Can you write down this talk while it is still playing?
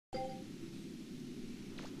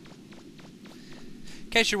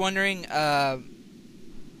case you're wondering,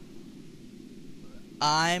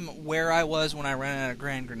 I'm where I was when I ran out of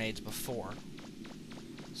grand grenades before.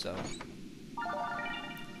 So,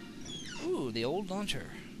 ooh, the old launcher.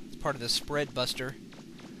 It's part of the spread buster.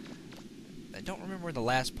 I don't remember where the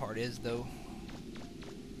last part is, though.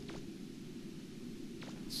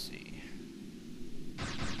 Let's see.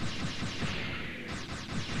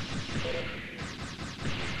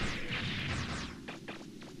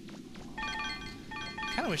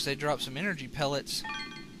 Kinda wish they'd drop some energy pellets.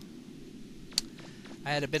 I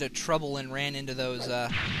had a bit of trouble and ran into those,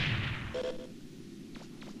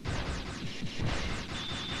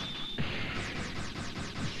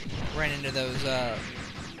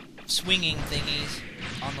 swinging thingies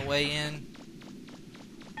on the way in.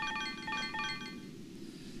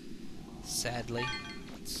 Sadly.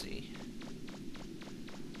 Let's see.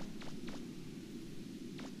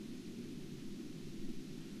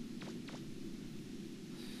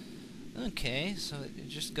 Okay, so it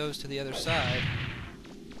just goes to the other side.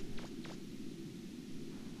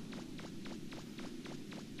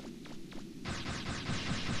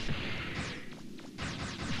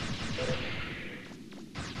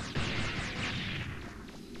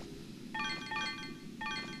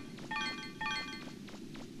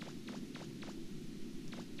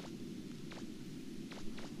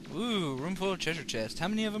 Ooh, room full of treasure chests. How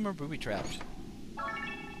many of them are booby-trapped?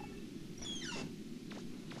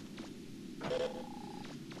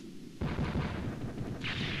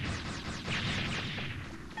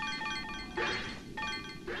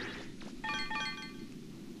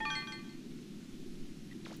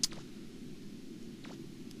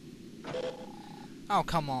 Oh,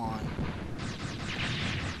 come on.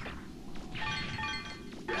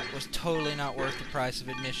 That was totally not worth the price of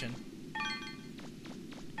admission.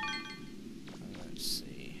 Let's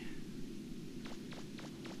see.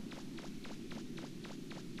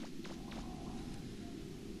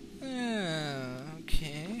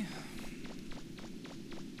 Okay.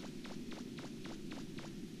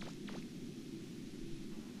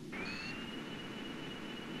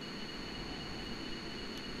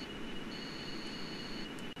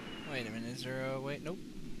 Wait a minute, is there a... wait, nope.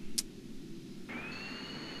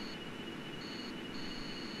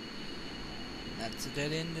 That's a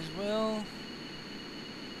dead end as well.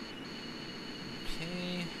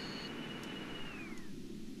 Okay.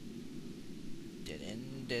 Dead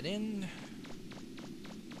end, dead end.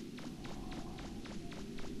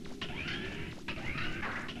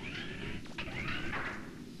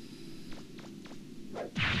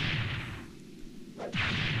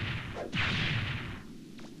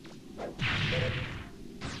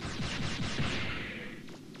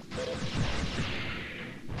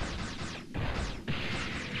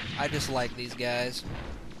 I dislike these guys.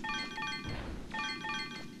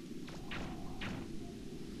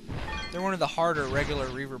 They're one of the harder regular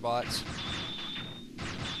Reaver bots.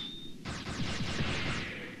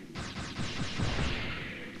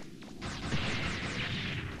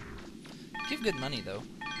 Give good money, though.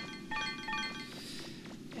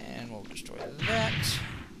 And we'll destroy that.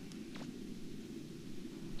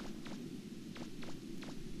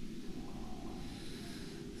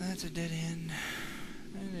 That's a dead end.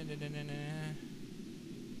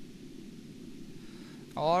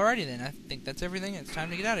 Alrighty then, I think that's everything. It's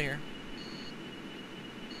time to get out of here.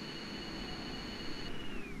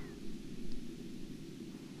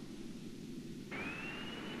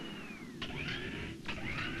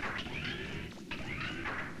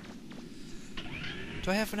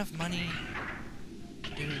 Do I have enough money to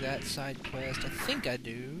do that side quest? I think I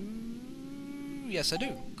do. Yes, I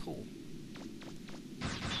do. Cool.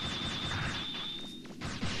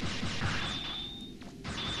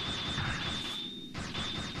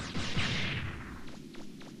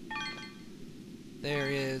 There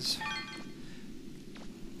is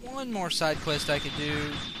one more side quest I could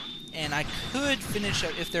do, and I could finish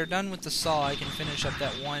up, if they're done with the saw, I can finish up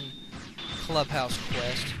that one clubhouse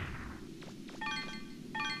quest.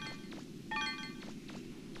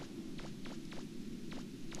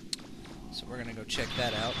 So we're gonna go check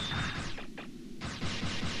that out.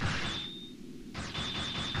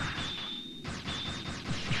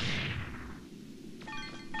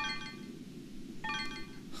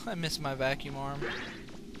 I miss my vacuum arm.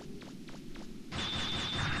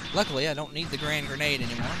 Luckily, I don't need the grand grenade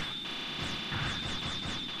anymore.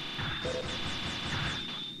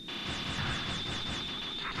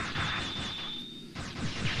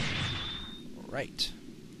 Right.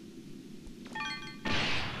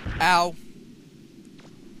 Ow.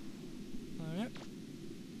 Yep.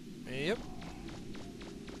 Yep.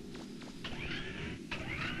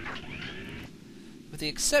 the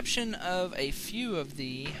exception of a few of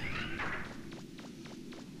the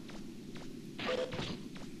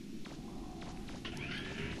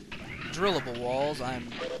drillable walls, I'm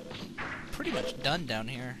pretty much done down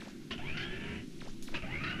here.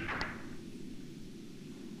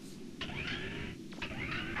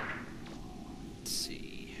 Let's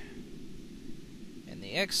see. And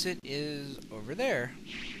the exit is over there.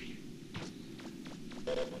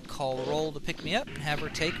 Call Roll to pick me up and have her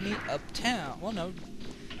take me uptown. Well, no.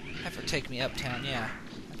 Have her take me uptown, yeah.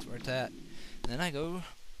 That's where it's at. And then I go...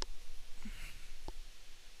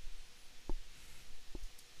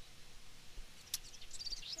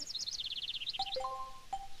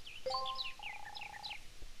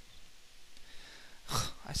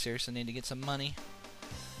 I seriously need to get some money.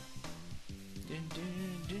 Dun,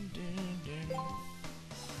 dun, dun, dun, dun.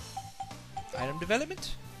 Item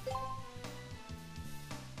development?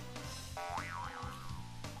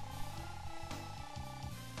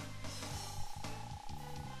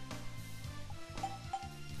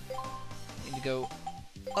 Need to go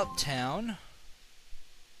uptown.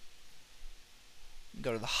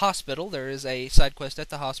 Go to the hospital. There is a side quest at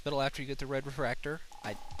the hospital after you get the red refractor.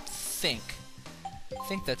 I think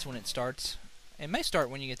that's when it starts. It may start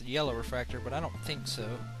when you get the yellow refractor, but I don't think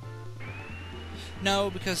so. No,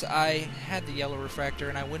 because I had the yellow refractor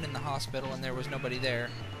and I went in the hospital and there was nobody there.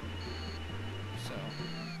 So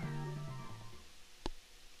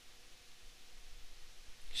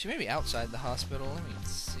she may be outside the hospital. Let me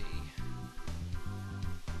see.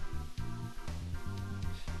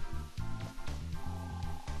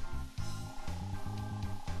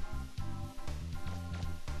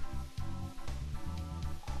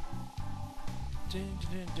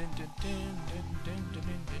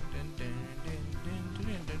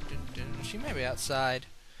 She may be outside,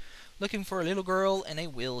 looking for a little girl in a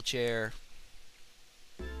wheelchair.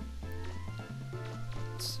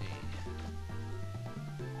 Let's see.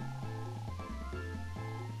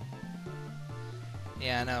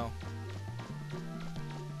 Yeah, I know.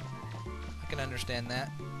 I can understand that.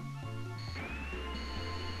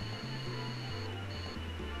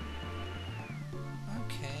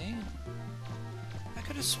 Okay. I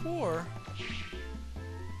could have swore.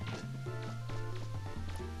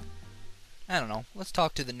 I don't know. Let's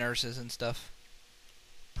talk to the nurses and stuff.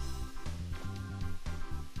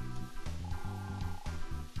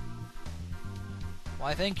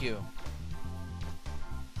 Why, thank you.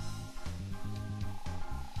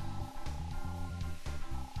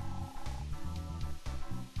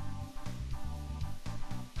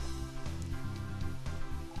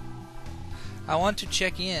 I want to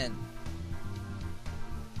check in.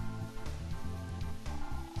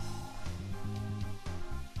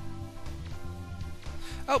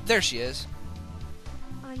 Oh, there she is.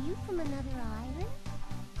 Are you from another island?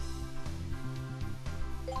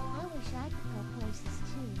 I wish I could go places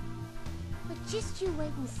too. But just you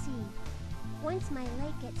wait and see. Once my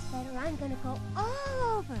leg gets better, I'm gonna go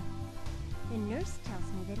all over. The nurse tells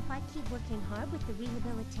me that if I keep working hard with the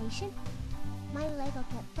rehabilitation, my leg will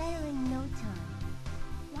get better in no time.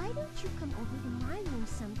 Why don't you come over to my room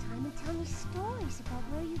sometime and tell me stories about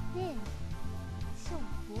where you've been? It's so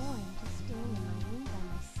boring just staying in my room by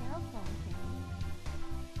myself all day.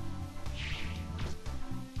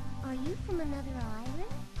 Are you from another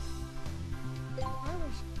island? I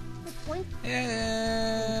wish... But one...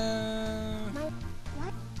 My...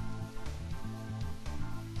 What?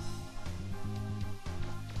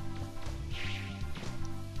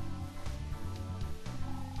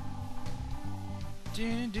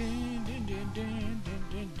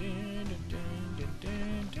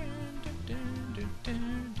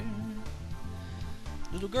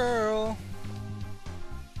 Little girl.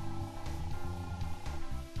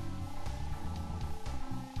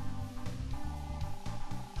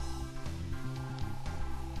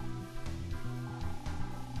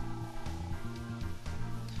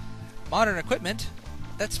 Modern equipment?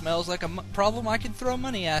 That smells like a problem I can throw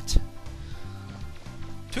money at.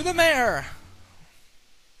 To the mayor!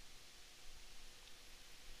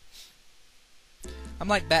 I'm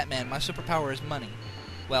like Batman. My superpower is money.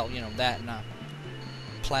 Well, you know, that and a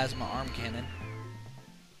plasma arm cannon.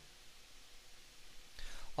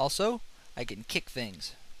 Also, I can kick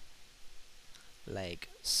things. Like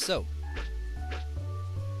so.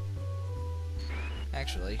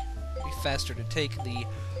 Actually, it'd be faster to take the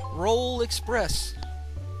Roll Express.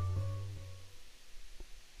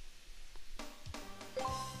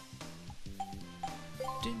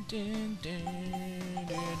 Dun, dun, dun, dun,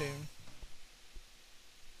 dun.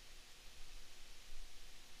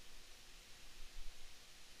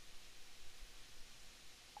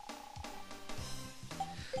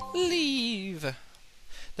 Leave.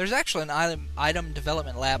 There's actually an item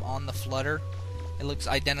development lab on the Flutter. It looks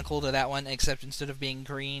identical to that one, except instead of being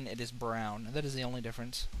green, it is brown. That is the only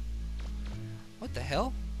difference. What the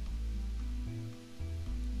hell?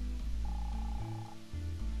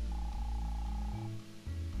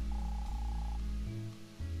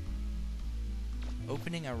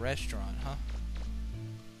 Opening a restaurant, huh?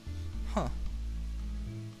 Huh.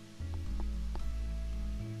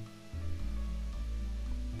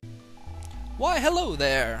 Why, hello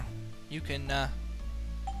there! You can,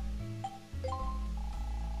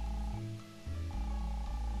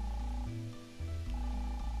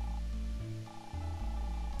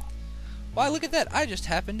 Why, look at that! I just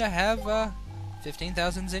happen to have,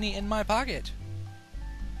 15,000 zenny in my pocket.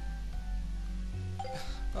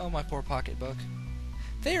 Oh, my poor pocketbook.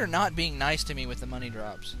 They are not being nice to me with the money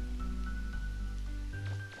drops.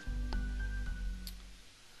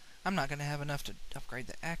 I'm not gonna have enough to upgrade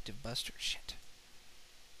the active buster. Shit.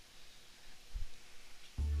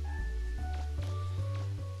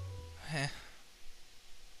 Heh.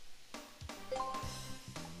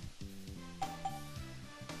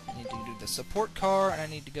 I need to do the support car, and I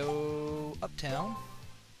need to go uptown.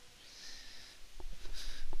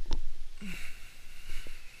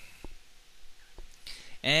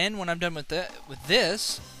 And when I'm done with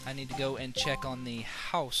this, I need to go and check on the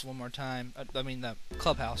house one more time. I mean the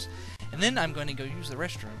clubhouse. And then I'm going to go use the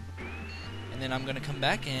restroom. And then I'm going to come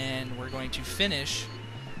back and we're going to finish.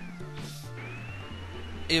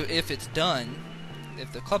 If it's done,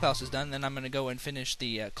 if the clubhouse is done, then I'm going to go and finish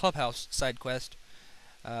the clubhouse side quest.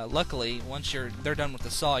 Luckily, once they're done with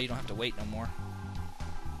the saw, you don't have to wait no more.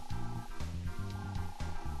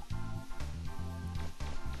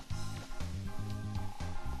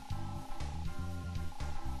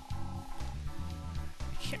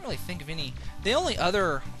 I can't really think of any. The only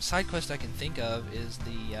other side quest I can think of is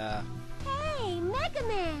the Hey,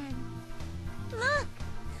 Megaman! Look!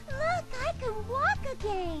 Look, I can walk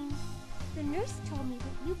again! The nurse told me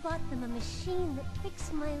that you bought them a machine that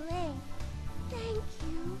fixed my leg. Thank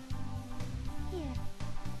you. Here,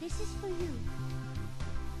 this is for you.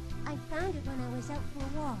 I found it when I was out for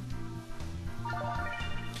a walk.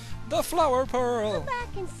 the flower pearl. Come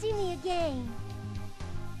back and see me again.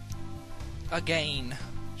 Again.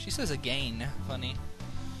 She says again. Funny.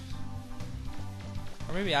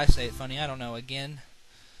 Or maybe I say it funny. I don't know. Again.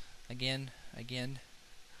 Again. Again.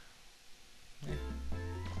 Yeah.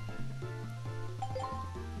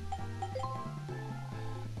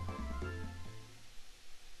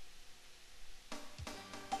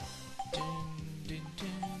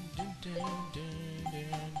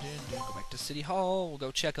 Go back to City Hall. We'll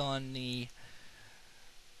go check on the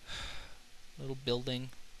little building.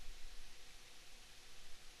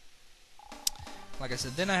 Like I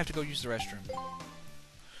said, then I have to go use the restroom.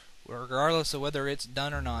 Regardless of whether it's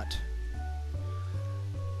done or not.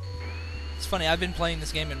 It's funny, I've been playing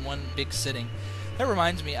this game in one big sitting. That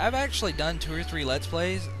reminds me, I've actually done 2 or 3 Let's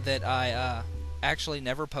Plays that I actually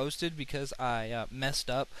never posted because I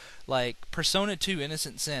messed up. Like Persona 2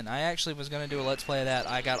 Innocent Sin. I actually was going to do a Let's Play of that.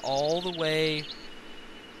 I got all the way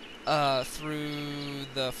through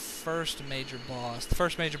the first major boss. The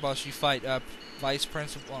first major boss you fight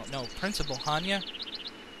Principal Hanya.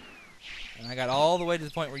 And I got all the way to the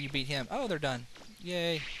point where you beat him. Oh, they're done.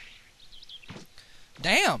 Yay.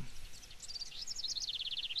 Damn!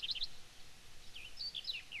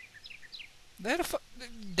 They had a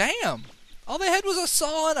damn! All they had was a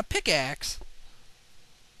saw and a pickaxe.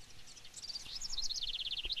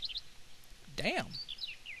 Damn.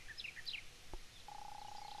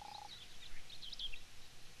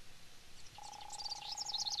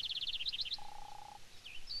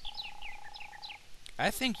 I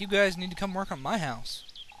think you guys need to come work on my house.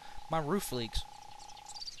 My roof leaks.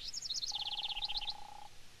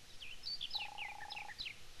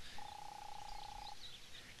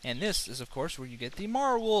 And this is, of course, where you get the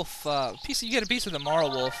Marwolf piece. You get a piece of the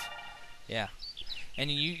Marwolf, yeah, and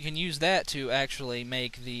you can use that to actually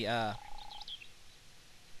make the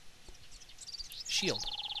shield.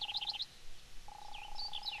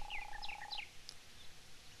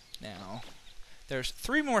 Now, there's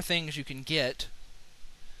 3 more things you can get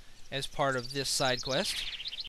as part of this side quest.